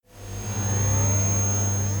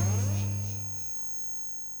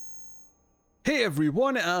Hey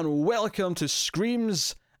everyone, and welcome to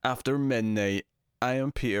Screams After Midnight. I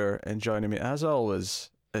am Peter, and joining me as always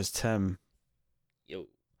is Tim. Yo.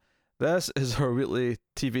 This is our weekly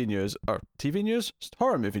TV news, or TV news?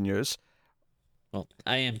 Horror movie news. Well,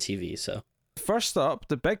 I am TV, so. First up,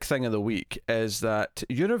 the big thing of the week is that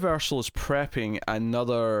Universal is prepping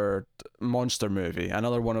another monster movie,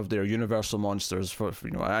 another one of their Universal monsters for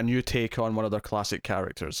a new take on one of their classic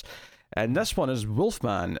characters. And this one is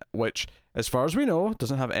Wolfman, which, as far as we know,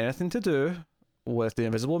 doesn't have anything to do with the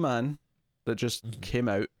Invisible Man that just came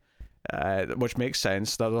out, which makes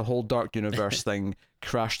sense. That the whole Dark Universe thing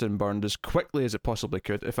crashed and burned as quickly as it possibly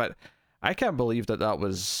could. In fact, I can't believe that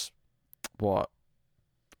was, what,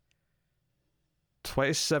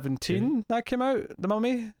 2017 that came out, The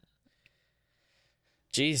Mummy?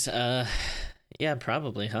 Jeez, yeah,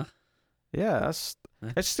 probably, huh? Yeah, it's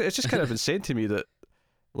just kind of insane to me that,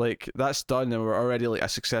 like, that's done and we're already like a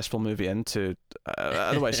successful movie into,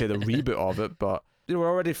 I don't want to say the reboot of it, but we're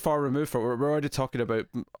already far removed from it. We're already talking about,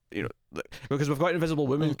 because we've got Invisible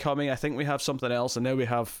Woman coming, I think we have something else, and now we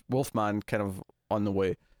have Wolfman kind of on the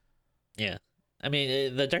way. Yeah. I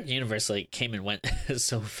mean, the Dark Universe, like, came and went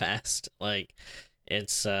so fast. Like,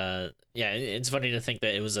 it's, it's funny to think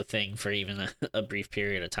that it was a thing for even a brief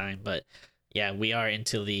period of time, but yeah, we are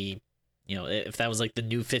into the, if that was like the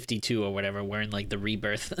new 52 or whatever, we're in like the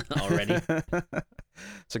rebirth already.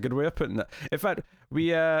 It's a good way of putting it. In fact,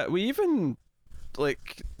 we even,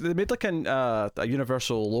 like, they made like a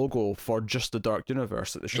Universal logo for just the Dark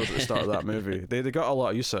Universe that they showed at the start of that movie. They got a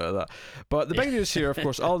lot of use out of that. But the big news here, of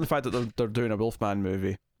course, all in the fact that they're doing a Wolfman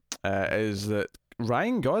movie, is that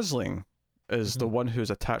Ryan Gosling is the one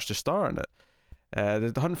who's attached to star in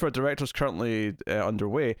it. The hunt for a director is currently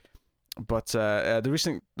underway. But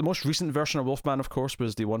the most recent version of Wolfman, of course,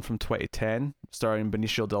 was the one from 2010, starring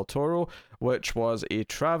Benicio del Toro, which was a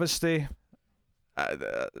travesty.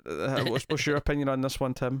 What's your opinion on this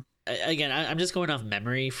one, Tim? Again, I'm just going off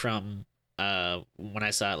memory from when I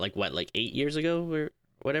saw it, like 8 years ago or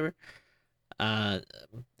whatever. And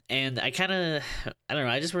I don't know,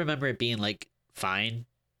 I just remember it being like fine.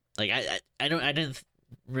 Like I didn't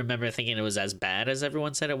remember thinking it was as bad as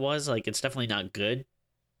everyone said it was. Like, it's definitely not good,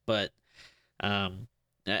 but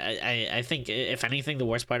I think if anything, the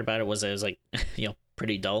worst part about it was like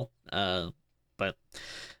pretty dull. But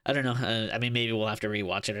I don't know. I mean, maybe we'll have to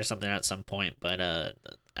rewatch it or something at some point. But I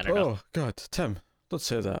don't know. Oh God, Tim, don't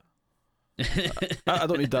say that. I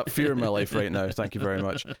don't need that fear in my life right now. Thank you very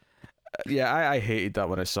much. Yeah, I hated that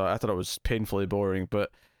when I saw it. I thought it was painfully boring,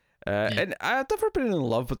 but. And I've never been in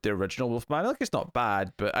love with the original Wolfman. Like, it's not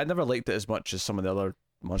bad, but I never liked it as much as some of the other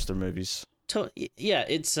monster movies. Yeah,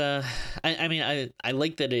 it's I mean, I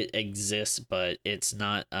like that it exists, but it's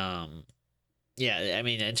not yeah, I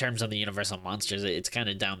mean, in terms of the Universal monsters, it's kind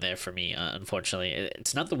of down there for me, unfortunately.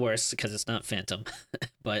 It's not the worst because it's not Phantom,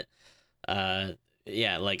 but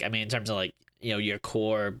yeah, like, I mean, in terms of, like, your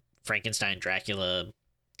core Frankenstein, Dracula,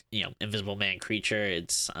 Invisible Man creature,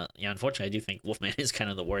 it's unfortunately, I do think Wolfman is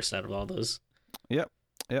kind of the worst out of all those. Yep,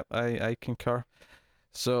 I concur.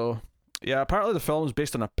 So, yeah, apparently the film is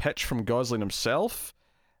based on a pitch from Gosling himself,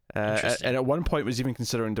 and at one point was even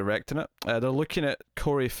considering directing it. They're looking at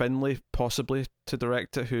Corey Finley possibly to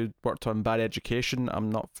direct it, who worked on Bad Education.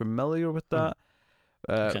 I'm not familiar with that.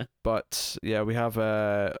 Okay. But yeah, we have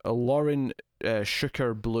Lauren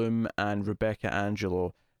Schuker Bloom and Rebecca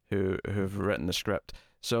Angelo who've written the script.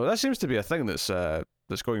 So that seems to be a thing that's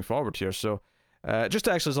going forward here. So just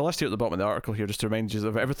to actually, there's a list here at the bottom of the article here, just to remind you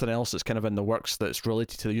of everything else that's kind of in the works that's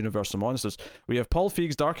related to the Universal monsters. We have Paul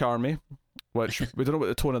Feig's Dark Army, which we don't know what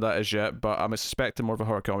the tone of that is yet, but I'm suspecting more of a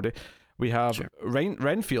horror comedy. We have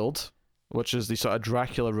Renfield, which is the sort of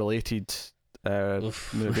Dracula-related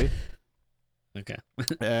movie. Okay.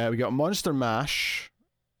 We got Monster Mash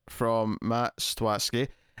from Matt Stwatsky,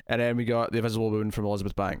 and then we got The Invisible Woman from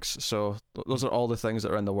Elizabeth Banks. So those are all the things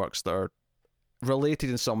that are in the works that are related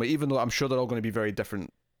in some way, even though I'm sure they're all going to be very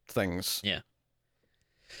different things. Yeah,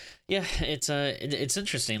 it's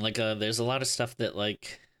interesting. Like, there's a lot of stuff that,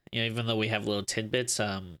 like, even though we have little tidbits,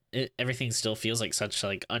 everything still feels like such,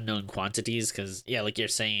 like, unknown quantities, because like you're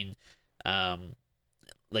saying,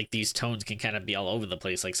 like, these tones can kind of be all over the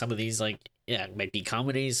place. Like, some of these, like, might be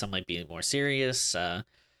comedies, some might be more serious, some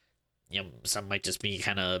might just be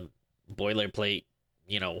kind of boilerplate,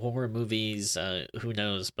 horror movies, who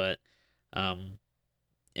knows. But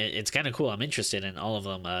it's kind of cool. I'm interested in all of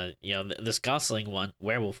them. This Gosling one,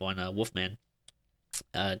 werewolf one, Wolfman,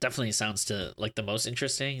 definitely sounds to like the most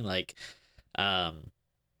interesting. Like, I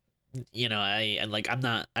don't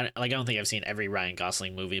think I've seen every Ryan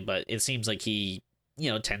Gosling movie, but it seems like he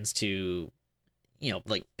tends to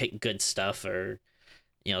like pick good stuff, or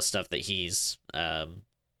stuff that he's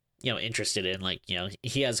interested in. Like,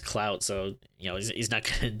 he has clout, so he's not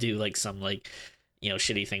gonna do like some like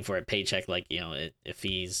shitty thing for a paycheck. Like, if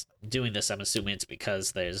he's doing this, I'm assuming it's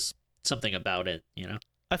because there's something about it.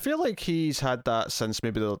 I feel like he's had that since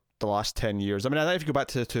maybe the last 10 years. I mean, I think if you go back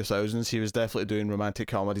to the 2000s, he was definitely doing romantic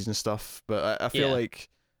comedies and stuff, but I feel like,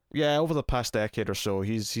 yeah, over the past decade or so,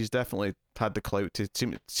 he's definitely had the clout to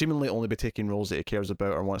seemingly only be taking roles that he cares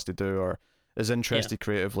about or wants to do or is interested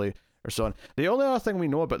creatively or so on. The only other thing we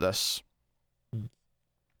know about this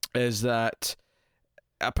is that,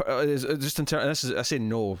 just in terms, this is, I say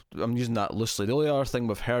no, I'm using that loosely. The only other thing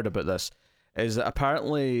we've heard about this is that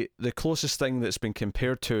apparently the closest thing that's been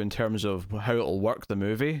compared to in terms of how it'll work the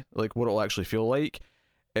movie, like what it'll actually feel like,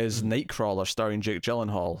 is Nightcrawler starring Jake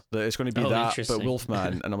Gyllenhaal. That it's going to be that, but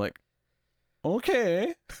Wolfman. And I'm like,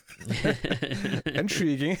 okay.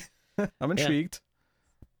 Intriguing. I'm intrigued.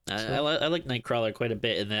 I like Nightcrawler quite a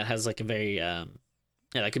bit, and that has like a very,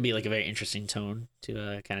 that could be like a very interesting tone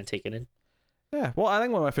to kind of take it in. Yeah, well, I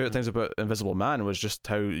think one of my favorite things about Invisible Man was just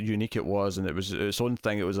how unique it was, and it was its own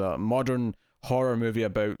thing. It was a modern horror movie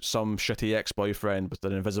about some shitty ex-boyfriend with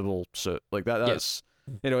an invisible suit. Like that's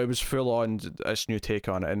it was full on its new take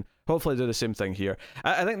on it, and hopefully do the same thing here.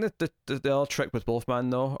 I think that the other trick with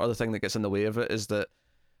Wolfman, though, or the thing that gets in the way of it, is that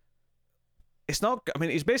it's not. I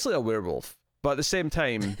mean, he's basically a werewolf, but at the same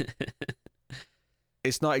time.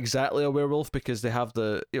 It's not exactly a werewolf because they have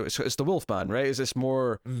the it's the Wolfman, right? It's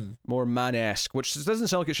more man-esque, which doesn't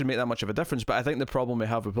sound like it should make that much of a difference. But I think the problem we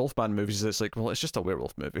have with Wolfman movies is it's like, well, it's just a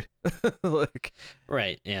werewolf movie, like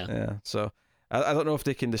right, yeah. So I don't know if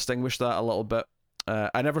they can distinguish that a little bit.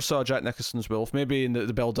 I never saw Jack Nicholson's Wolf. Maybe in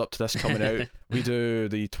the build up to this coming out, we do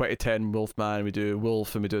the 2010 Wolfman, we do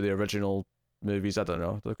Wolf, and we do the original movies. I don't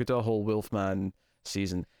know. We could do a whole Wolfman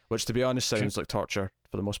season, which to be honest sounds like torture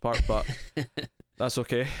for the most part, but. That's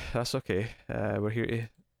okay. We're here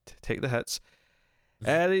to take the hits.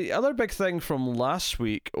 The other big thing from last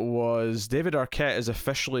week was David Arquette is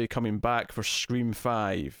officially coming back for Scream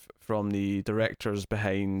 5 from the directors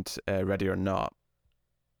behind Ready or Not.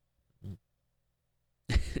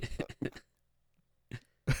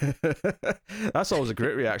 That's always a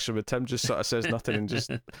great reaction when Tim just sort of says nothing and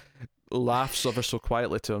just laughs ever so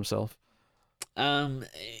quietly to himself.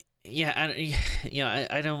 Yeah,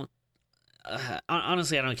 I don't.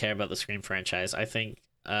 Honestly, I don't care about the Scream franchise. I think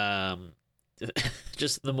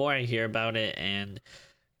just the more I hear about it and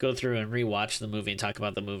go through and rewatch the movie and talk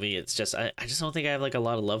about the movie, it's just I just don't think I have like a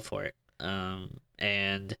lot of love for it.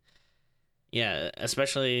 And yeah,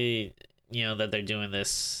 especially that they're doing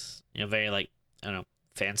this very like I don't know,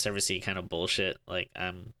 fan servicey kind of bullshit. Like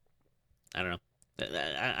I don't know.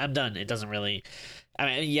 I'm done. It doesn't really. I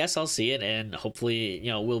mean, yes, I'll see it and hopefully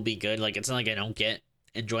will be good. Like it's not like I don't get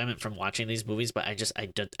enjoyment from watching these movies, but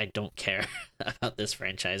I don't care about this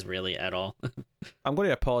franchise really at all. I'm going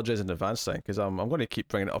to apologize in advance then, because I'm going to keep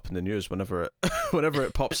bringing it up in the news whenever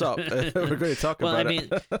it pops up. We're going to talk about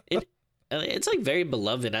it. Well, I mean, it's like very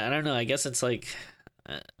beloved. I don't know. I guess it's like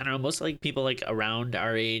I don't know. Most like people like around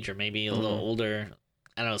our age or maybe a little older,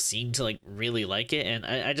 I don't know, seem to like really like it. And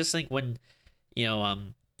I just think when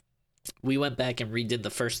we went back and redid the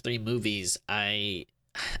first 3 movies, I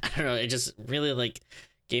don't know, it just really like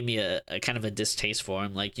gave me a kind of a distaste for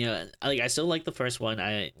him. Like I still like the first one.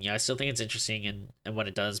 I still think it's interesting and what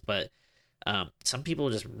it does, but some people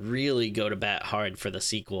just really go to bat hard for the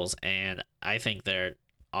sequels, and I think they're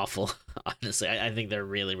awful. Honestly, I think they're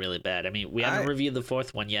really really bad. I mean, we haven't reviewed the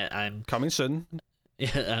 4th one yet. I'm coming soon.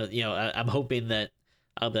 I'm hoping that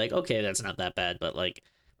I'll be like, okay, that's not that bad, but like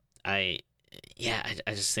I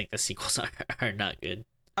just think the sequels are not good.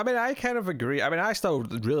 I mean, I kind of agree. I mean, I still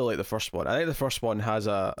really like the first one. I think the first one has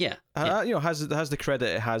has the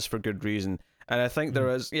credit it has for good reason, and I think there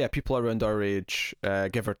is people around our age,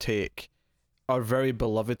 give or take, are very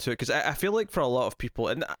beloved to it, because I feel like for a lot of people,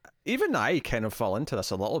 and even I kind of fall into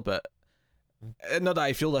this a little bit. Not that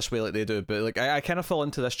I feel this way like they do, but like I kind of fall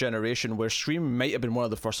into this generation where Scream might have been one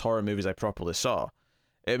of the first horror movies I properly saw.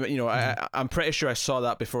 I'm pretty sure I saw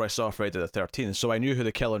that before I saw Friday the 13th, so I knew who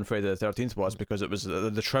the killer in Friday the 13th was because it was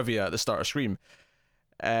the trivia at the start of Scream.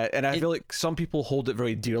 And I feel like some people hold it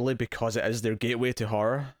very dearly because it is their gateway to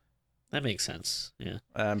horror. That makes sense, yeah.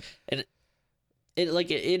 And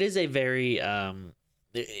it is a very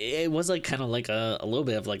it was like kind of like a little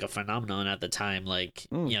bit of like a phenomenon at the time. Like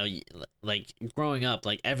like growing up,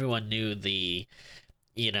 like everyone knew the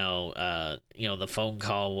the phone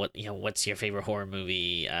call, what's your favorite horror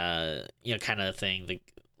movie, kind of thing.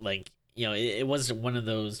 It was one of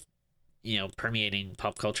those, permeating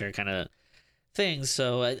pop culture kind of thing.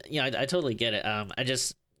 So I totally get it. I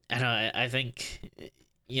just I don't know. I think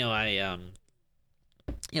I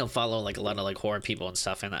follow like a lot of like horror people and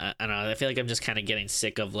stuff, and I don't know. I feel like I'm just kind of getting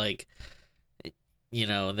sick of like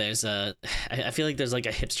there's I feel like there's like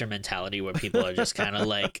a hipster mentality where people are just kind of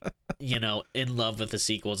like in love with the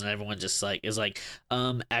sequels, and everyone just like is like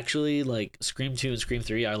actually like Scream 2 and Scream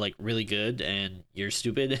 3 are like really good, and you're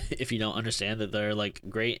stupid if you don't understand that they're like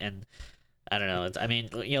great. And I don't know. I mean,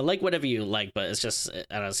 like whatever you like, but it's just I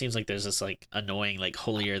don't know. It seems like there's this like annoying, like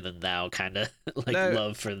holier than thou kind of like Now,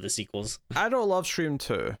 love for the sequels. I don't love Scream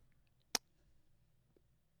 2.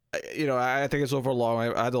 I think it's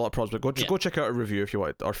overlong. I had a lot of problems, but go check out a review if you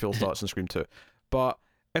want, our full thoughts on Scream 2. But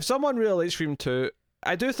if someone really likes Scream 2,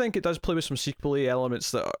 I do think it does play with some sequel-y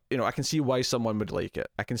elements that, I can see why someone would like it.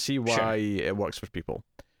 I can see why it works for people.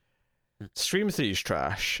 Scream 3 is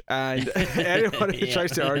trash, and anyone who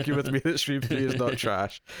tries to argue with me that Scream 3 is not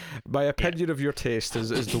trash, my opinion of your taste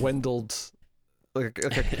is dwindled like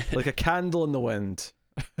a candle in the wind.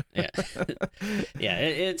 Yeah. Yeah,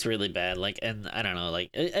 it's really bad. Like, and I don't know,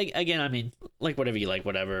 like again, I mean, like whatever you like,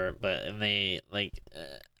 whatever, but they like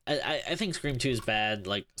I think Scream 2 is bad,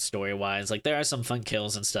 like story wise. Like there are some fun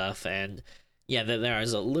kills and stuff, and yeah, there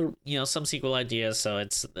is a little some sequel ideas, so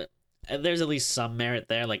it's there's at least some merit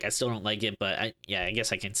there. Like I still don't like it, but I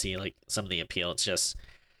guess I can see like some of the appeal. It's just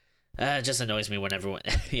it just annoys me when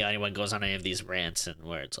anyone goes on any of these rants and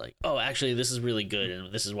where it's like, oh, actually, this is really good,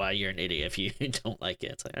 and this is why you're an idiot if you don't like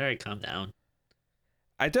it. It's like, all right, calm down.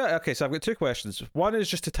 I do. Okay, so I've got two questions. One is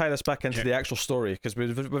just to tie this back into the actual story, because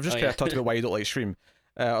we've just kind of talked about why you don't like Scream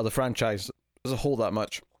or the franchise as a whole that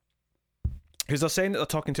much. Because they're saying that they're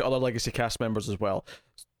talking to other legacy cast members as well.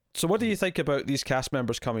 So what do you think about these cast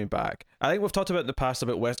members coming back? I think we've talked about in the past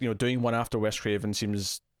about doing one after Wes Craven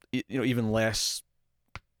seems even less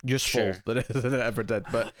useful than it ever did.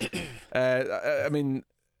 But I mean,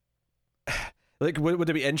 like, would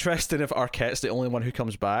it be interesting if Arquette's the only one who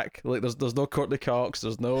comes back? Like, there's no Courtney Cox,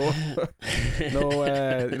 there's no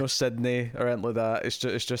Sydney or anything like that. It's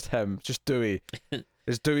just him, just Dewey.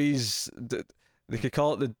 It's Dewey's. They could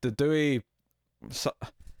call it the Dewey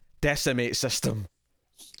decimate system.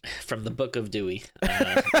 From the Book of Dewey.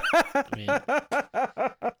 I mean...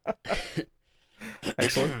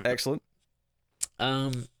 Excellent.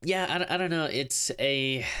 Yeah, I don't know. It's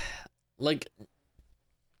a like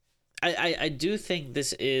I do think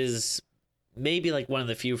this is maybe like one of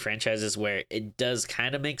the few franchises where it does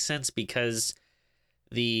kind of make sense, because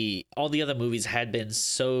all the other movies had been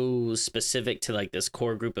so specific to like this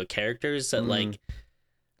core group of characters that like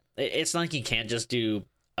it's not like you can't just do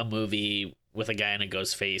a movie with a guy in a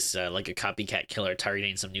ghost face, like a copycat killer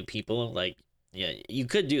targeting some new people. Like, yeah, you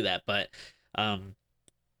could do that, but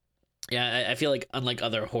yeah, I feel like unlike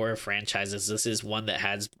other horror franchises, this is one that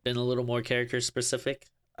has been a little more character specific.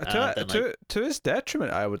 To its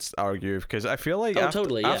detriment, I would argue, because I feel like after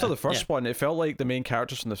the first one, it felt like the main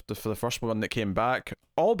characters for the first one that came back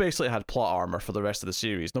all basically had plot armor for the rest of the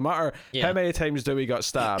series. No matter how many times Dewey got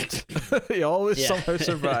stabbed, he always somehow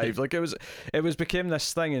survived. Like it became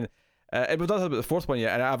this thing, and we've not talked about the fourth one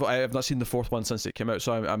yet, and I have not seen the fourth one since it came out.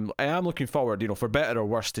 So I am looking forward, for better or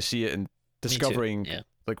worse, to see it and discovering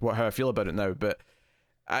like how I feel about it now. But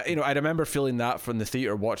I remember feeling that from the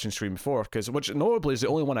theater watching Scream 4, which notably is the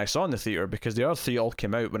only one I saw in the theater, because the other three all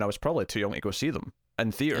came out when I was probably too young to go see them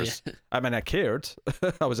in theaters. I mean, I cared,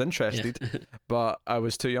 I was interested, but I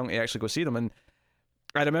was too young to actually go see them. And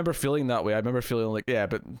I remember feeling that way. I remember feeling like,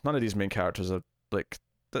 but none of these main characters are like,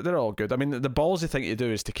 they're all good. I mean, the ballsy thing to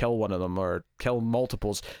do is to kill one of them or kill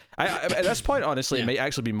multiples. At this point, honestly, it might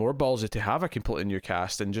actually be more ballsy to have a completely new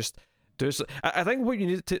cast and just do so. I think what you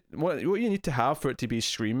need to have for it to be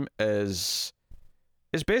Scream is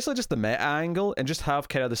basically just the meta angle, and just have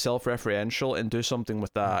kind of the self-referential and do something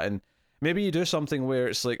with that. And maybe you do something where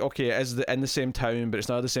it's like, okay, it is in the same town, but it's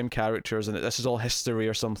not the same characters, and this is all history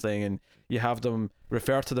or something, and you have them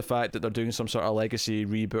refer to the fact that they're doing some sort of legacy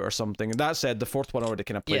reboot or something. And that said, the fourth one already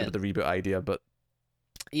kind of played with the reboot idea, but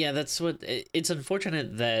yeah, that's what it's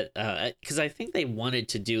unfortunate that because I think they wanted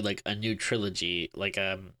to do like a new trilogy. Like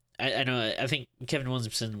I know, I think Kevin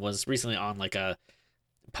Williamson was recently on like a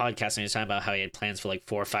podcast, and he was talking about how he had plans for like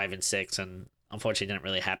 4, 5, and 6, and unfortunately it didn't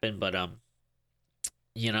really happen. But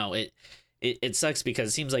it sucks, because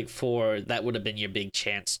it seems like 4, that would have been your big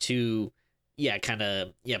chance to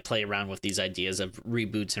play around with these ideas of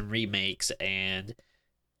reboots and remakes, and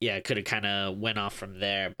could have kind of went off from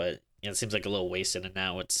there. But it seems like a little wasted, and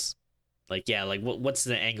now it's like, what's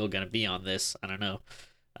the angle gonna be on this? I don't know.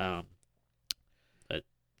 But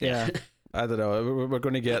I don't know. We're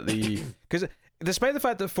going to get because despite the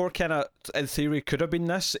fact that 4 kind of, in theory, could have been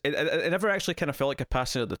this, it never actually kind of felt like a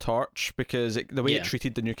passing of the torch, because the way it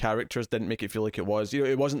treated the new characters didn't make it feel like it was. You know,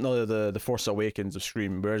 it wasn't the Force Awakens of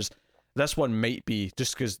Scream, whereas this one might be,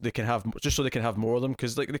 just because they can have, just so they can have more of them,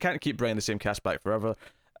 because like they can't keep bringing the same cast back forever.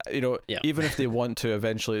 You know, even if they want to,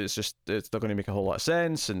 eventually, it's not going to make a whole lot of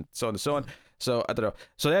sense, and so on and so on. So I don't know.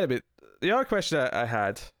 So anyway, the other question I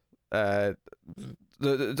had,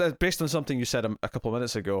 based on something you said a couple of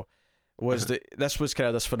minutes ago, was that this was kind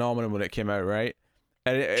of this phenomenon when it came out, right?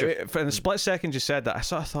 And for in a split second you said that, I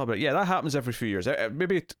sort of thought about it. Yeah, that happens every few years.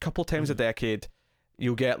 Maybe a couple times a decade,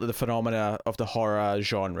 you'll get the phenomena of the horror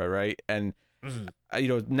genre, right? And you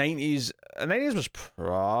know, 90s was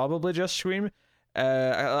probably just Scream.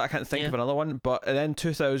 I can't think of another one, but then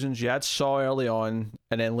 2000s you had Saw early on,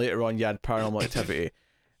 and then later on you had Paranormal Activity,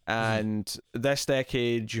 and this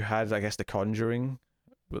decade you had, I guess, The Conjuring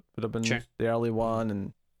would have been the early one,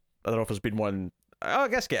 and I don't know if there's been one. I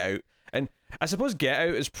guess Get Out, and I suppose Get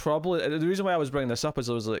Out is probably the reason why I was bringing this up. Is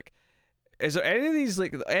I was like, is there any of these,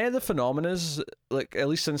 like, any of the phenomena, like, at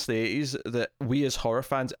least since the 80s, that we as horror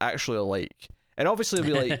fans actually like? And obviously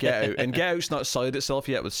we like Get Out, and Get Out's not solid itself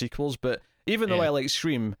yet with sequels, but even though I like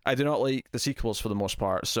Scream, I do not like the sequels for the most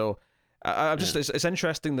part. So I'm just, it's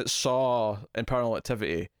interesting that Saw and Paranormal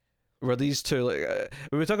Activity were these two, like,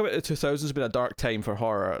 when we talk about the 2000s being a dark time for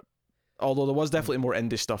horror, although there was definitely more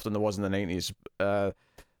indie stuff than there was in the 90s,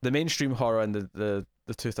 the mainstream horror in the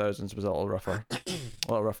 2000s was a little rougher. A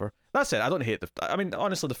little rougher. That's it. I don't hate I mean,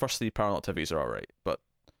 honestly, the first 3 Paranormal Activities are alright, but...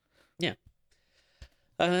 Yeah.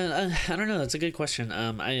 I don't know. That's a good question.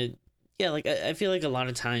 I feel like a lot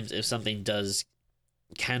of times if something does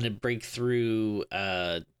kind of break through,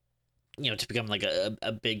 to become like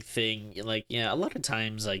a big thing, like, a lot of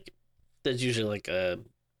times, like, there's usually like a,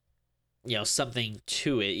 something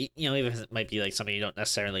to it, even if it might be like something you don't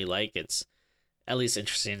necessarily like, it's at least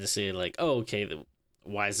interesting to see, like, oh, okay,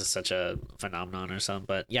 why is this such a phenomenon or something.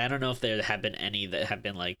 But I don't know if there have been any that have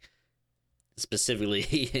been like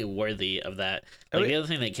specifically worthy of that. Like, the other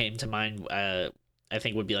thing that came to mind, I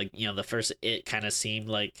think, would be like, the first It kind of seemed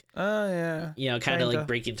like, kind of like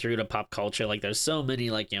breaking through to pop culture. Like, there's so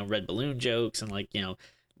many, like, red balloon jokes and, like,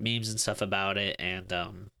 memes and stuff about it. And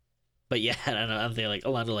but I don't know, I think like a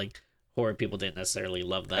lot of like horror people didn't necessarily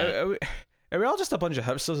love that. Are we all just a bunch of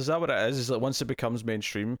hipsters? Is that what it is? Is that once it becomes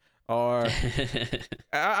mainstream, or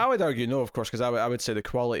I would argue no, of course, because I would say the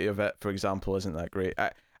quality of it, for example, isn't that great.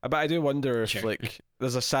 But I do wonder if like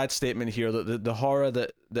there's a sad statement here that the horror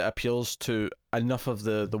that appeals to enough of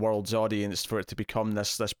the world's audience for it to become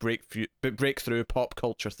this breakthrough pop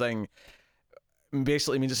culture thing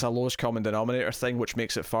basically means it's a lowest common denominator thing, which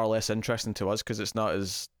makes it far less interesting to us because it's not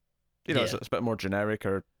as it's a bit more generic,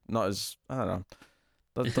 or not as, I don't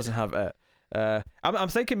know, doesn't have it. I'm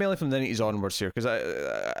thinking mainly from the 90s onwards here, because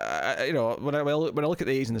I when I look at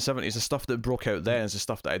the 80s and the 70s, the stuff that broke out then is the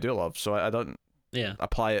stuff that I do love, so I don't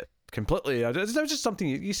apply it completely. There was just something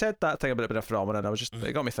you said, that thing about it being a phenomenon,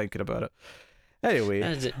 it got me thinking about it. Anyway,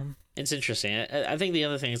 it's interesting. I think the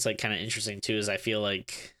other thing that's like kind of interesting too is I feel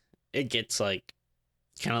like it gets like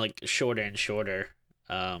kind of like shorter and shorter,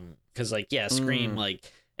 because like Scream, like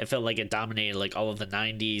it felt like it dominated like all of the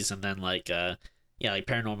 90s, and then like like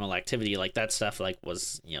Paranormal Activity, like that stuff like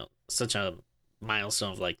was such a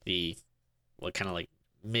milestone of like the kind of like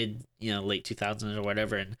mid late 2000s or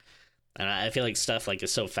whatever, and I feel like stuff like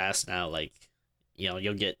is so fast now, like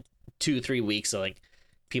you'll get 2-3 weeks of like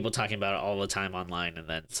people talking about it all the time online, and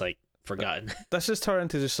then it's like forgotten. This has turned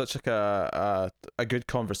into just such like a good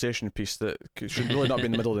conversation piece that should really not be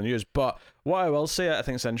in the middle of the news. But what I will say, I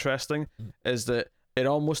think is interesting, is that in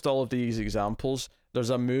almost all of these examples, there's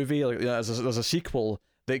a movie, like there's a sequel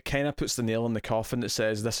that kind of puts the nail in the coffin that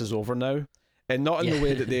says this is over now, and not in the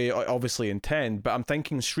way that they obviously intend. But I'm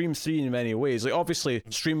thinking Scream 3 in many ways. Like, obviously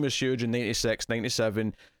Scream was huge in 96,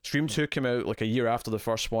 97. Scream 2 came out like a year after the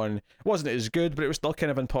first one. It wasn't as good, but it was still kind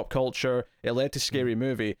of in pop culture. It led to Scary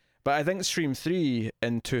Movie. But I think Scream 3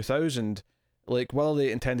 in 2000, like, whether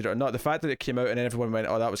they intended it or not, the fact that it came out and everyone went,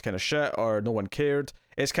 oh, that was kind of shit, or no one cared,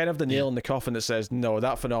 it's kind of the nail in the coffin that says, no,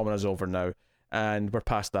 that phenomena's over now, and we're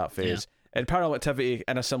past that phase. And Paranormal Activity,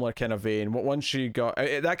 in a similar kind of vein, once you got...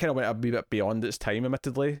 that kind of went a wee bit beyond its time,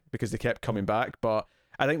 admittedly, because they kept coming back, but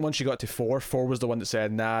I think once you got to 4 was the one that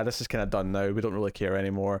said, nah, this is kind of done now, we don't really care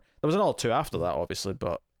anymore. There was another 2 after that, obviously,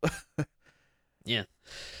 but...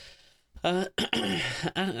 I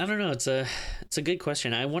don't know. It's a good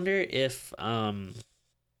question. I wonder if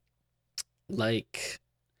like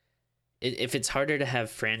if it's harder to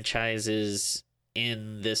have franchises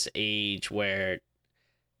in this age where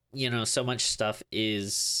so much stuff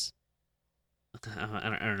is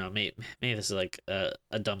I don't know, maybe this is like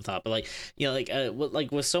a dumb thought, but like,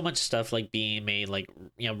 with so much stuff like being made like,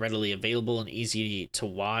 readily available and easy to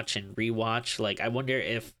watch and rewatch, like I wonder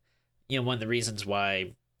if, one of the reasons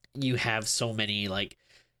why you have so many like,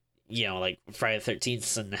 like Friday the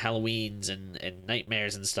 13th and Halloweens and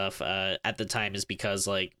Nightmares and stuff at the time is because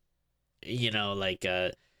like, you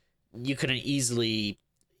couldn't easily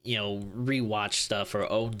rewatch stuff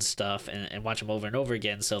or own stuff and watch them over and over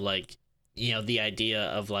again. So like, the idea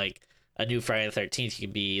of like a new Friday the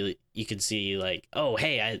 13th, you could see like, oh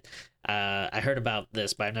hey, I heard about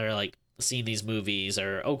this, but I've never like seen these movies,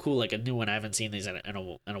 or oh cool, like a new one, I haven't seen these in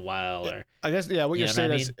a while. Or I guess what you're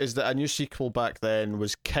saying what is that a new sequel back then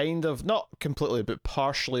was kind of, not completely but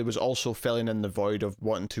partially, was also filling in the void of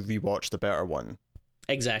wanting to rewatch the better one.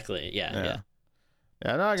 Exactly. Yeah.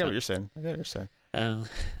 No, I get what you're saying. I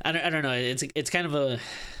don't know. It's kind of a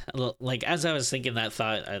like, as I was thinking that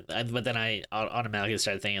thought, but then I automatically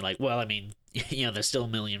started thinking like, well, I mean, there's still a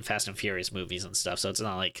million Fast and Furious movies and stuff, so it's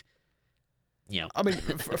not like, I mean,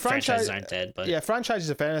 franchises aren't dead, but franchises,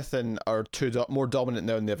 if anything, are more dominant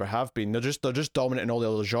now than they ever have been. They're just dominant in all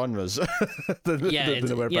the other genres.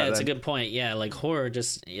 It's a good point. Yeah, like horror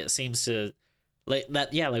just seems to like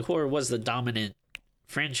that. Yeah, like horror was the dominant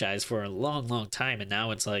franchise for a long time, and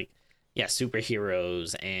now it's like,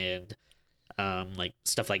 superheroes and like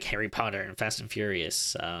stuff like Harry Potter and Fast and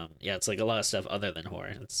Furious. It's like a lot of stuff other than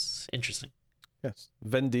horror. It's interesting. Yes,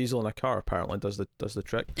 Vin Diesel in a car apparently does the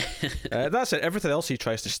trick. That's it. Everything else he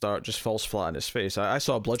tries to start just falls flat on his face. I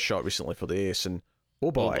saw Bloodshot recently for the Ace, and oh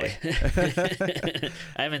boy. I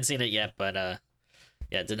haven't seen it yet, but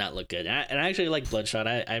it did not look good. And I actually like Bloodshot.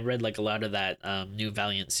 I read like a lot of that new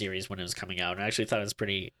Valiant series when it was coming out, and I actually thought it was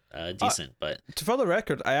pretty decent. But for the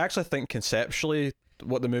record, I actually think conceptually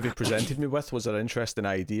what the movie presented me with was an interesting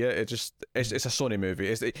idea. It's a Sony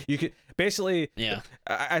movie. You could basically,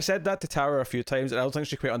 I said that to Tara a few times, and I don't think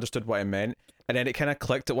she quite understood what I meant. And then it kind of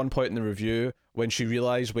clicked at one point in the review when she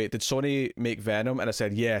realized, wait, did Sony make Venom? And I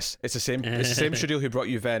said, yes, it's the same studio who brought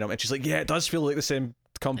you Venom. And she's like, yeah, it does feel like the same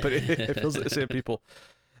company. It feels like the same people.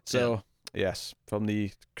 So yes, from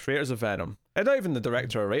the creators of Venom, and not even the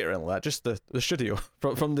director or writer and all that, just the studio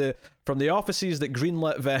from the offices that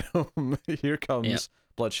greenlit Venom. Here comes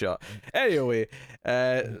Bloodshot. Anyway,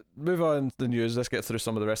 move on to the news. Let's get through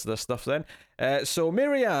some of the rest of this stuff then. So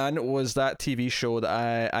Marianne was that TV show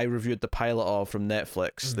that I reviewed the pilot of from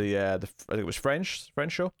Netflix. The I think it was French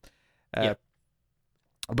show. But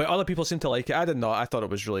other people seem to like it. I did not. I thought it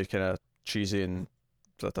was really kind of cheesy and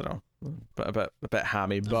I don't know, a bit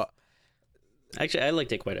hammy. But actually, I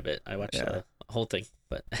liked it quite a bit. I watched the whole thing,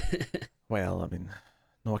 but well, I mean,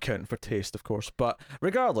 no accounting for taste, of course. But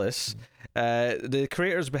regardless, the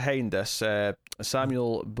creators behind this,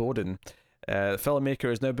 Samuel Bowden, the filmmaker,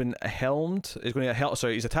 has now been helmed.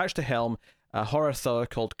 He's attached to helm a horror thriller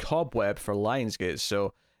called Cobweb for Lionsgate.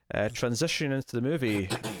 So, transitioning into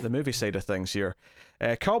the movie side of things here.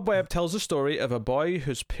 Cobweb tells the story of a boy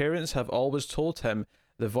whose parents have always told him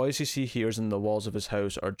the voices he hears in the walls of his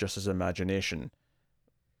house are just his imagination.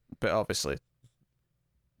 But obviously,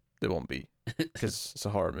 they won't be, because it's a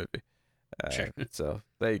horror movie. Sure. So,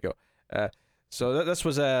 there you go. So this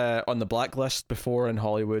was on the blacklist before in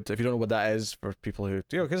Hollywood. If you don't know what that is, for people who,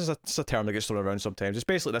 because it's a term that gets thrown around sometimes. It's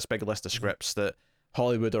basically this big list of scripts that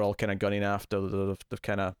Hollywood are all kind of gunning after. They've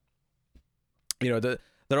kind of,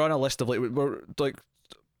 they're on a list of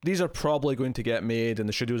these are probably going to get made, and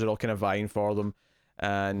the studios are all kind of vying for them.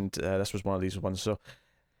 And this was one of these ones. So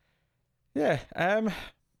yeah, I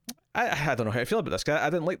don't know how I feel about this. I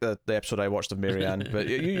didn't like the episode I watched of Marianne, but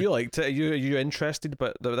you liked it. Are you interested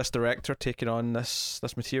about this director taking on this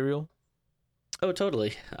material? Oh,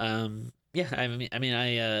 totally. Yeah, I mean,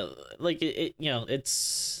 I like it.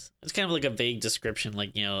 It's kind of like a vague description,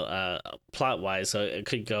 like plot wise. So it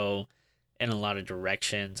could go in a lot of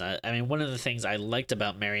directions. I mean, one of the things I liked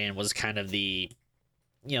about Marianne was kind of the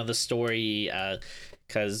story,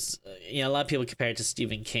 because a lot of people compare it to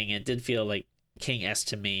Stephen King. It did feel like King-esque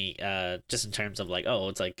to me, just in terms of like,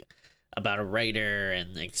 it's like about a writer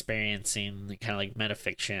and experiencing kind of like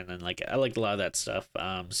metafiction, and like I liked a lot of that stuff.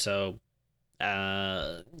 So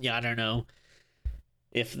I don't know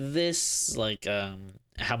if this like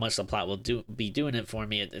how much the plot will be doing it for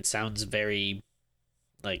me. It sounds very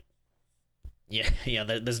like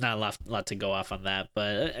there's not a lot to go off on that,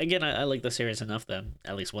 but again, I like the series enough that I'm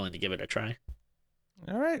at least willing to give it a try.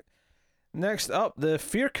 All right. Next up, the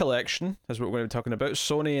Fear Collection is what we're going to be talking about.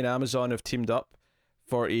 Sony and Amazon have teamed up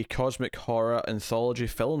for a cosmic horror anthology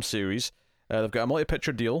film series. They've got a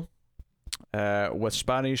multi-picture deal with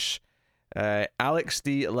Spanish Alex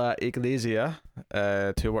de la Iglesia,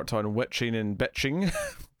 who worked on Witching and Bitching,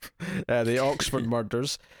 the Oxford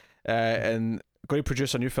Murders, and going to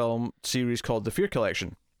produce a new film series called The Fear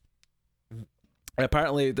Collection.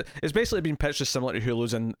 Apparently, it's basically been pitched as similar to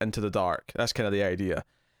Hulu's Into the Dark. That's kind of the idea,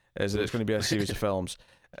 is that it's going to be a series of films.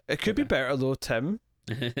 It could be better, though, Tim.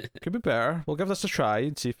 Could be better. We'll give this a try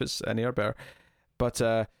and see if it's any or better. But,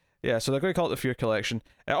 yeah, so they're going to call it The Fear Collection.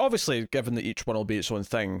 Obviously, given that each one will be its own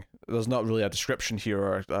thing, there's not really a description here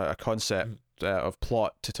or a concept of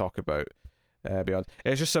plot to talk about beyond.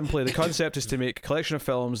 It's just simply, the concept is to make a collection of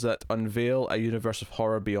films that unveil a universe of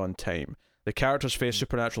horror beyond time. The characters face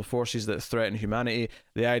supernatural forces that threaten humanity.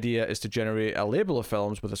 The idea is to generate a label of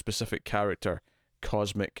films with a specific character.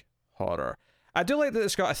 Cosmic horror. I do like that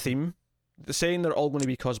it's got a theme. Saying they're all going to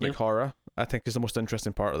be cosmic horror, I think, is the most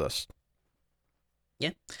interesting part of this.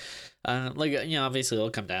 Yeah. Obviously it'll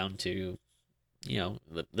come down to,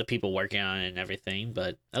 the people working on it and everything,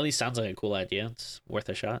 but at least sounds like a cool idea. It's worth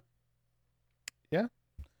a shot. Yeah,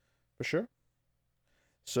 for sure.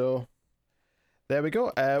 So, there we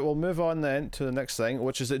go. We'll move on then to the next thing,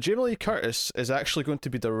 which is that Jamie Lee Curtis is actually going to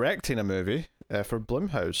be directing a movie for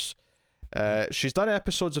Blumhouse. She's done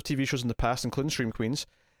episodes of TV shows in the past, including Scream Queens,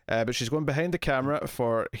 but she's going behind the camera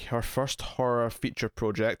for her first horror feature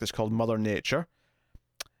project. It's called Mother Nature.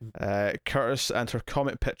 Curtis and her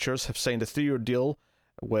Comet Pictures have signed a 3-year deal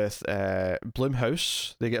with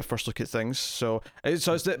Blumhouse. They get first look at things, so it's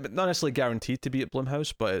not necessarily guaranteed to be at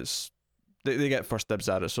Blumhouse, but they get first dibs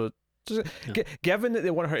at it. So given that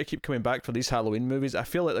they want her to keep coming back for these Halloween movies, I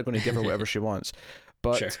feel like they're going to give her whatever she wants.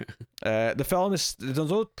 But sure. The film is, there's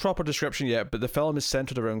no proper description yet, but the film is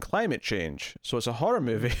centered around climate change. So it's a horror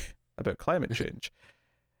movie about climate change.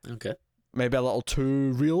 Okay. Maybe a little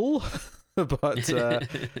too real, but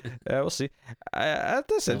we'll see.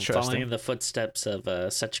 That's interesting. Following in the footsteps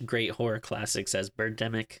of such great horror classics as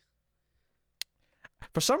Birdemic.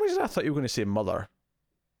 For some reason, I thought you were going to say Mother,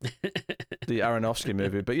 the Aronofsky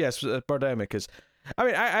movie. But yes, Birdemic is... I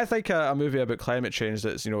mean, I think a movie about climate change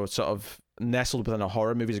that's, sort of nestled within a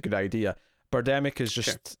horror movie is a good idea. Birdemic is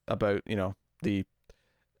just about, the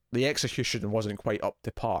execution wasn't quite up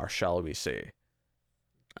to par, shall we say.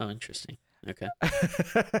 Oh, interesting. Okay.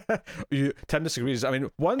 Tim disagrees. I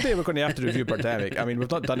mean, one day we're going to have to review Birdemic. I mean,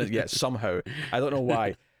 we've not done it yet somehow. I don't know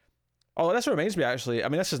why. Oh, this reminds me, actually. I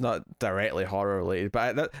mean, this is not directly horror related,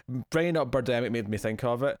 but bringing up Birdemic made me think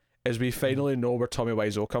of it, is we finally know where Tommy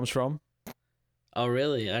Wiseau comes from. Oh,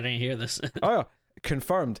 really? I didn't hear this. Oh, yeah.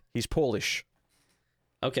 Confirmed. He's Polish.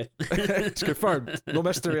 Okay. It's confirmed. No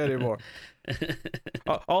mystery anymore.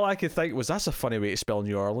 All I could think was, that's a funny way to spell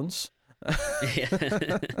New Orleans.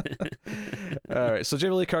 Alright, so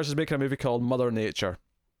Jamie Lee Curtis is making a movie called Mother Nature.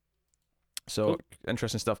 So,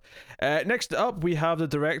 interesting stuff. Next up, we have the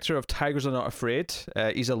director of Tigers Are Not Afraid,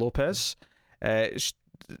 Isa Lopez.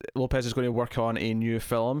 Lopez is going to work on a new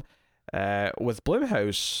film with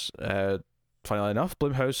Blumhouse. Funnily enough,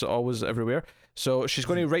 Blumhouse always everywhere. So she's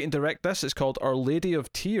going to write and direct this. It's called Our Lady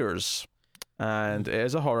of Tears, and it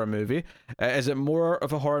is a horror movie. Is it more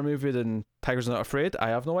of a horror movie than Tigers Are Not Afraid? I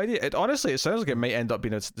have no idea. It sounds like it might end up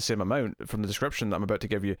being the same amount from the description that I'm about to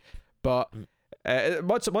give you. But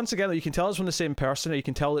once again, you can tell it's from the same person. You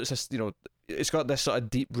can tell it's just, it's got this sort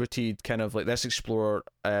of deep-rooted kind of like, let's explore,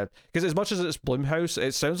 because as much as it's Blumhouse,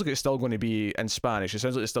 it sounds like it's still going to be in Spanish. It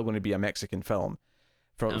sounds like it's still going to be a Mexican film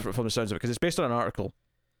from the sounds of it, because it's based on an article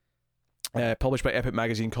published by Epic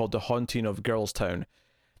Magazine called The Haunting of Girlstown,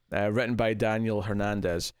 written by Daniel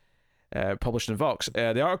Hernandez, published in Vox.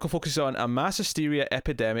 The article focuses on a mass hysteria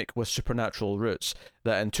epidemic with supernatural roots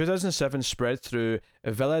that in 2007 spread through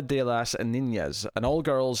Villa de las Niñas, an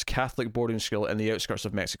all-girls Catholic boarding school in the outskirts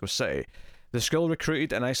of Mexico City. The school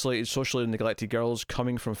recruited and isolated socially neglected girls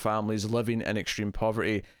coming from families living in extreme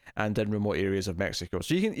poverty and in remote areas of Mexico.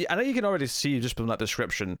 So I know you can already see just from that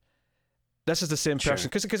description, this is the same person,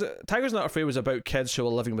 because Tigers Not Afraid was about kids who were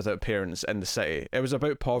living without parents in the city. It was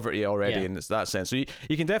about poverty already in that sense. So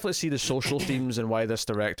you can definitely see the social themes and why this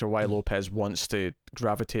director, why Lopez wants to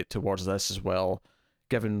gravitate towards this as well,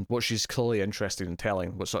 given what she's clearly interested in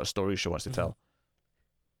telling, what sort of stories she wants to tell.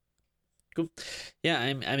 Cool. Yeah,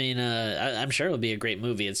 I'm sure it'll be a great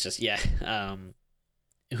movie. It's just,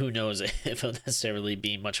 who knows if it'll necessarily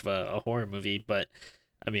be much of a horror movie, but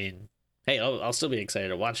I mean, hey, I'll still be excited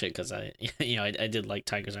to watch it, because I did like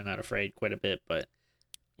Tigers Are Not Afraid quite a bit, but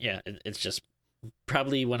yeah, it's just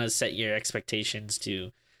probably want to set your expectations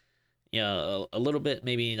to, a little bit,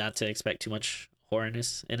 maybe not to expect too much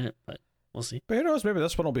horrorness in it, but we'll see. But who knows, maybe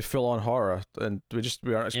this one will be full on horror, and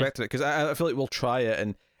we aren't expecting it, because I feel like we'll try it,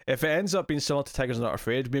 and if it ends up being similar to Tigers Are Not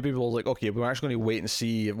Afraid, maybe we'll like, okay, we're actually going to wait and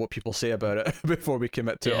see what people say about it before we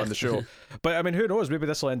commit to it on the show. But I mean, who knows? Maybe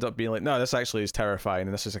this will end up being like, no, this actually is terrifying,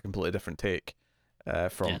 and this is a completely different take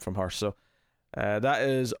from her. So that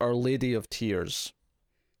is Our Lady of Tears,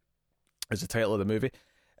 is the title of the movie.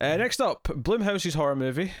 Next up, Blumhouse's horror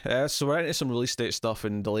movie. So we're into some release date stuff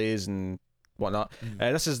and delays and whatnot.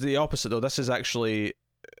 This is the opposite, though. This is actually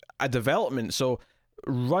a development. So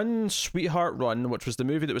Run, Sweetheart Run, which was the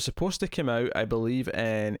movie that was supposed to come out, I believe,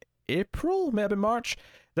 in April, maybe March.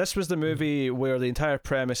 This was the movie where the entire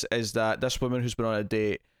premise is that this woman who's been on a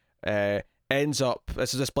date ends up,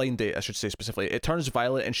 this is this blind date, I should say specifically, it turns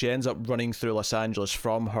violent and she ends up running through Los Angeles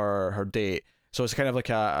from her date. So it's kind of like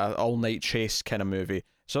a all-night chase kind of movie.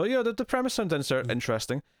 So, you know, the premise sounds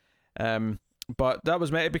interesting. But that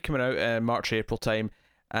was meant to be coming out in March, April time.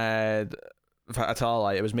 And in fact, I tell a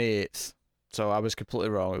lie, it was May 8th. So I was completely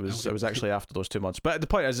wrong. It was actually after those 2 months. But the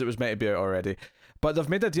point is, it was meant to be out already. But they've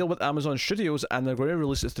made a deal with Amazon Studios, and they're going to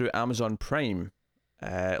release it through Amazon Prime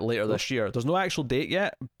later this year. There's no actual date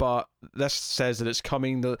yet, but this says that it's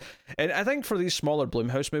coming. And I think for these smaller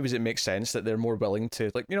Blumhouse movies, it makes sense that they're more willing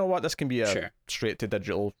to, like, you know what, this can be a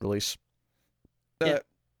straight-to-digital release.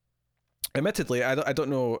 Admittedly, I don't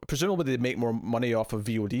know. Presumably, they'd make more money off of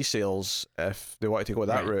VOD sales if they wanted to go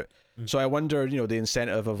that route. So I wonder, you know, the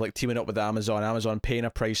incentive of like teaming up with Amazon paying a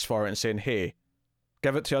price for it and saying, hey,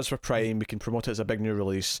 give it to us for Prime, we can promote it as a big new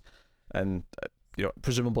release, and you know,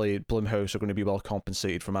 presumably Blumhouse are going to be well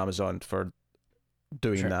compensated from Amazon for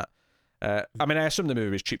doing that. I mean, I assume the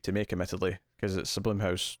movie was cheap to make, admittedly, because it's a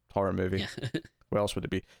Blumhouse horror movie. Where else would it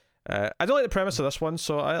be? I do like the premise of this one,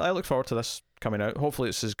 so I look forward to this coming out. Hopefully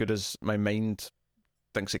it's as good as my mind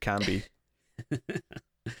thinks it can be.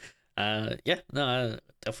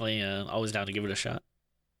 Definitely always down to give it a shot.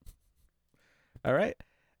 All right.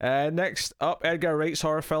 Next up, Edgar Wright's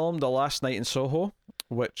horror film, The Last Night in Soho,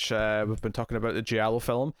 which we've been talking about, the Giallo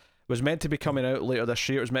film, was meant to be coming out later this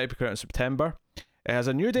year. It was meant to be coming out in September. It has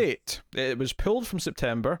a new date. It was pulled from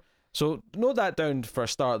September. So note that down for a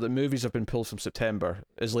start, that movies have been pulled from September,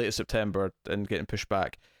 as late as September, and getting pushed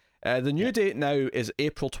back. The new date now is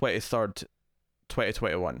April 23rd,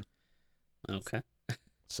 2021. Okay.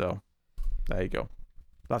 So, there you go.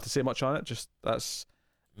 Don't have to say much on it, just that's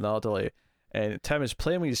no delay. And Tim is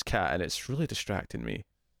playing with his cat, and it's really distracting me.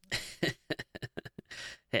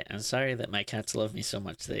 Hey, I'm sorry that my cats love me so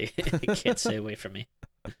much they can't stay away from me.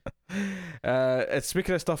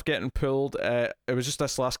 Speaking of stuff getting pulled, it was just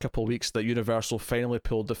this last couple of weeks that Universal finally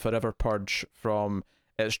pulled the Forever Purge from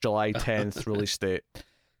its July 10th release date.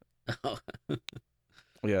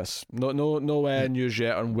 Yes, no news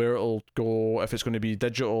yet on where it'll go, if it's going to be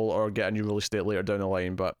digital or get a new release date later down the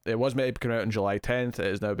line. But it was meant to come out on July 10th. It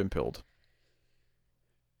has now been pulled.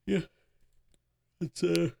 Yeah, it's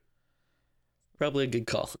probably a good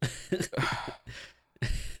call.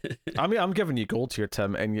 I mean, I'm giving you gold here,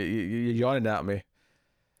 Tim, and you're yawning at me.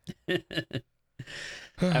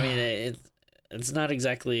 I mean, it's not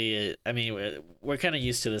exactly. I mean, we're kind of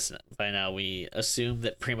used to this by now. We assume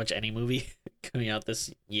that pretty much any movie coming out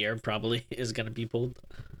this year probably is going to be pulled.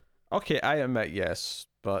 Okay, I admit yes,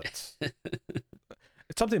 but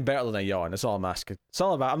it's something better than a yawn. That's all I'm asking. It's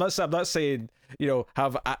all about. I'm not saying, you know,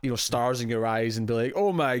 have stars in your eyes and be like,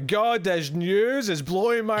 oh my god, this news is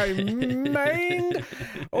blowing my mind.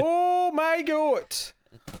 Oh my god.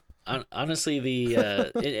 Honestly,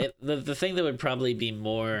 the thing that would probably be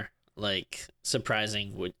more like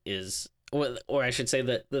surprising or I should say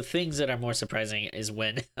that the things that are more surprising is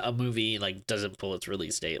when a movie like doesn't pull its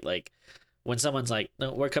release date. Like when someone's like,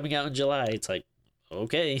 no, we're coming out in July, it's like,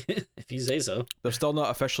 okay, if you say so. They've still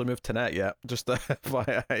not officially moved to net yet, just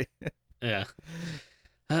FYI. Yeah.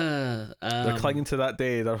 They're clinging to that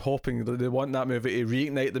day. They're hoping that they want that movie to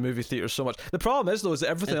reignite the movie theaters so much. The problem is, though, is that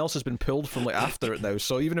everything else has been pulled from like after it now.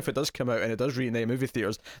 So even if it does come out and it does reignite movie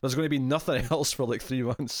theaters, there's going to be nothing else for like 3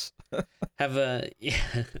 months.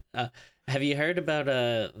 Have you heard about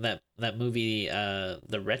that movie,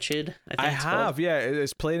 The Wretched? I have, yeah.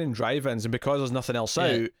 It's playing in drive-ins, and because there's nothing else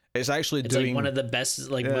out, it's actually doing like one of the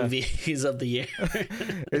best movies of the year.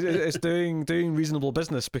 It's doing reasonable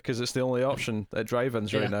business because it's the only option at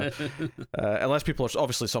drive-ins right now. Unless people are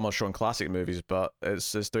obviously some are showing classic movies, but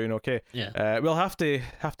it's doing okay. Yeah. We'll have to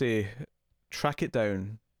track it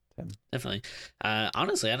down. Definitely.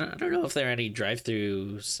 Honestly, I don't know if there are any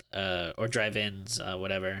drive-throughs or drive-ins,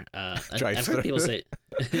 whatever. I've heard people say.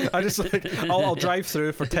 I just like I'll drive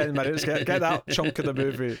through for 10 minutes, get that chunk of the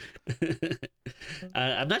movie.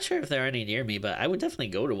 I'm not sure if there are any near me, but I would definitely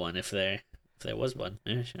go to one if they're there was one.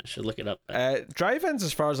 I should look it up. Drive-ins,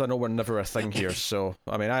 as far as I know, were never a thing here. So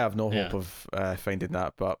I mean, I have no hope Yeah. of finding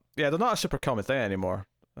that. But yeah, they're not a super common thing anymore.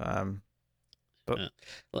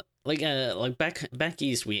 Like back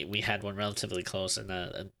east, we had one relatively close, and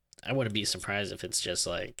I wouldn't be surprised if it's just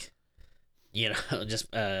like,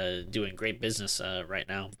 just doing great business right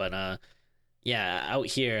now. But yeah, out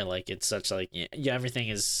here, like it's such like everything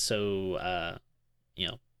is so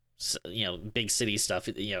big city stuff.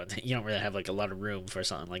 You don't really have like a lot of room for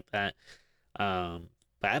something like that. But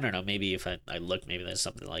I don't know, maybe if I look, maybe there's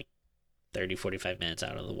something like 30-45 minutes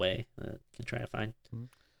out of the way that I can try to find.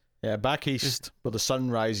 Yeah, back east where the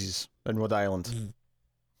sun rises in Rhode Island.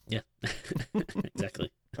 Yeah,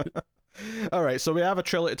 exactly. All right, so we have a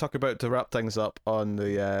trailer to talk about to wrap things up on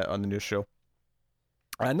the news show.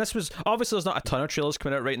 And this was, obviously there's not a ton of trailers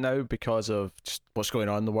coming out right now because of just what's going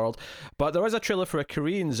on in the world, but there was a trailer for a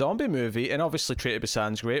Korean zombie movie, and obviously Train to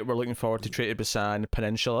Busan's great. We're looking forward to Train to Busan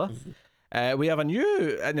Peninsula. We have a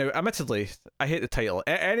new, now admittedly, I hate the title.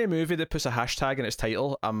 Any movie that puts a hashtag in its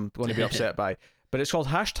title, I'm going to be upset by. But it's called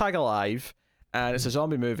 #Alive, and it's a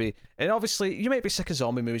zombie movie. And obviously, you might be sick of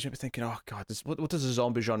zombie movies. You might be thinking, oh god, what does the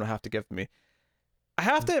zombie genre have to give me? I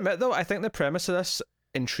have to admit, though, I think the premise of this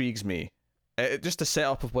intrigues me. Just the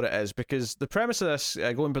setup of what it is, because the premise of this,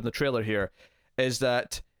 going by the trailer here, is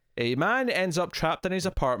that a man ends up trapped in his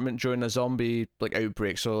apartment during a zombie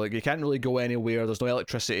outbreak. So like he can't really go anywhere. There's no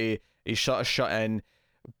electricity. He's shut in,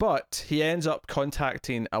 but he ends up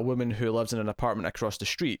contacting a woman who lives in an apartment across the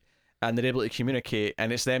street, and they're able to communicate,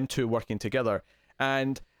 and it's them two working together.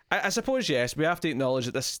 And I suppose, yes, we have to acknowledge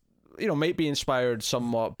that this, might be inspired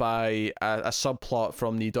somewhat by a subplot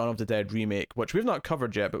from the Dawn of the Dead remake, which we've not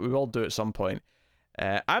covered yet, but we will do at some point.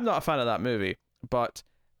 I'm not a fan of that movie, but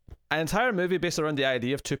an entire movie based around the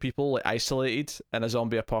idea of two people isolated in a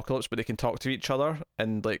zombie apocalypse, but they can talk to each other,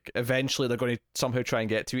 and eventually they're going to somehow try and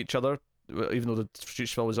get to each other, even though the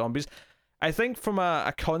streets filled with zombies. I think from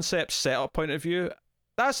a concept setup point of view,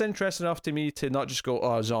 that's interesting enough to me to not just go,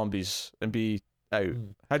 oh, zombies, and be out.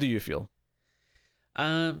 How do you feel?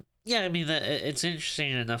 Yeah, I mean, it's an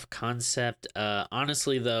interesting enough concept.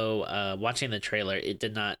 Honestly, though, watching the trailer, it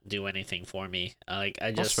did not do anything for me. I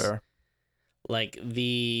just, that's fair.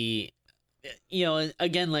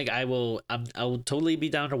 Again, I will totally be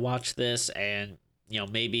down to watch this, and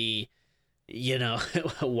maybe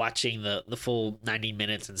watching the full 90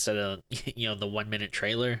 minutes instead of the 1 minute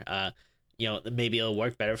trailer. Maybe it'll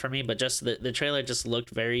work better for me. But just the trailer just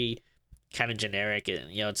looked very kind of generic.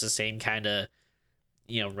 It's the same kind of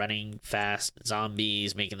running fast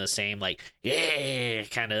zombies making the same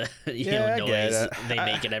kind of noise they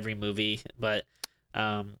make in every movie. But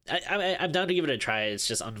I'm down to give it a try. It's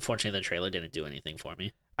just unfortunately the trailer didn't do anything for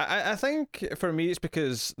me. I think for me it's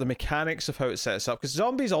because the mechanics of how it sets up, because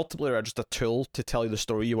zombies ultimately are just a tool to tell you the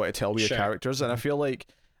story you want to tell with your characters, and I feel like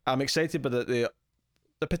I'm excited by the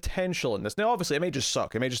potential in this. Now obviously it may just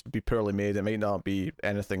suck, it may just be poorly made, it may not be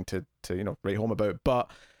anything to write home about,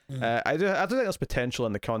 but I do think there's potential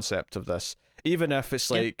in the concept of this, even if it's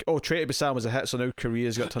Train to Busan was a hit, so now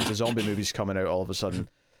Korea's got tons of zombie movies coming out all of a sudden.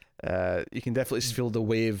 You can definitely feel the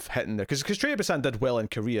wave hitting there, because Train to Busan did well in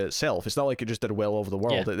Korea itself. It's not like it just did well over the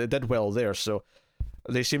world. It did well there, so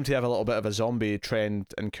they seem to have a little bit of a zombie trend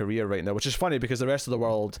in Korea right now, which is funny because the rest of the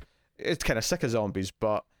world is kind of sick of zombies.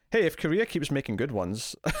 But hey, if Korea keeps making good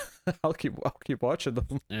ones, I'll keep watching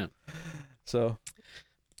them. Yeah. So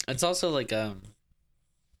it's also I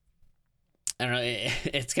don't know.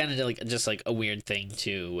 It's kind of just a weird thing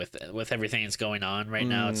too with everything that's going on right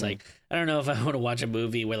now. It's I don't know if I want to watch a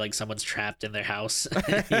movie where someone's trapped in their house.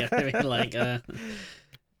 You know what I mean?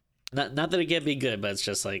 Not that it can't be good, but it's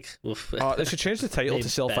just oof. They should change the title to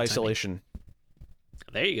Self-Isolation.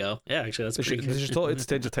 There you go. Yeah, actually, that's pretty good. They should totally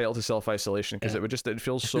change the title to Self-Isolation, because it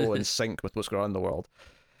feels so in sync with what's going on in the world.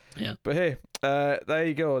 Yeah. But hey, there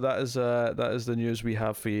you go. That is the news we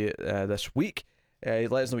have for you this week.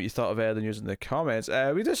 Let us know what you thought of the news in the comments.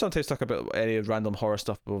 We do sometimes talk about any random horror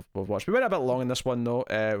stuff we've watched. We went a bit long in this one though,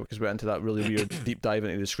 because we went into that really weird deep dive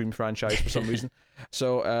into the Scream franchise for some reason.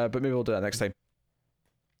 So, but maybe we'll do that next time.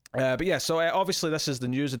 But yeah, so obviously this is the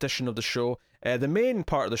news edition of the show. The main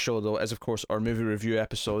part of the show though is of course our movie review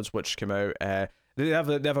episodes, which come out. They have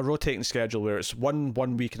a rotating schedule where it's one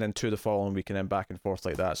week and then two the following week and then back and forth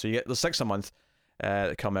like that. So you get the 6 a month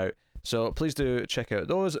that come out. So please do check out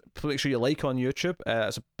those. Make sure you like on YouTube.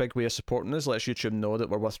 It's a big way of supporting us. Lets YouTube know that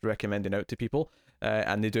we're worth recommending out to people.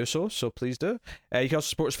 and they do so please do. You can also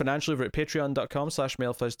support us financially over at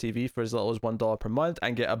patreon.com/MailFuzzTV for as little as $1 per month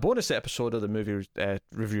and get a bonus episode of the movie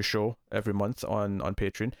review show every month on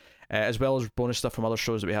Patreon, as well as bonus stuff from other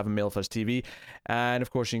shows that we have in MailFuzz TV. And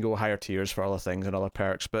of course, you can go higher tiers for other things and other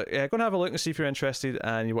perks. But go and have a look and see if you're interested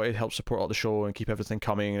and you want to help support all the show and keep everything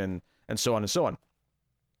coming and so on and so on.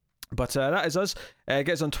 But that is us. Get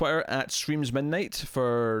us on Twitter at StreamsMidnight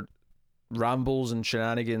for rambles and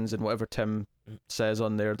shenanigans and whatever Tim says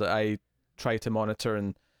on there that I try to monitor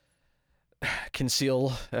and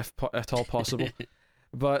conceal if at all possible.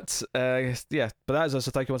 But but that is us.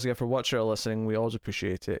 So thank you once again for watching or listening. We always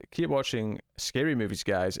appreciate it. Keep watching scary movies,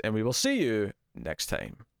 guys, and we will see you next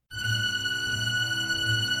time.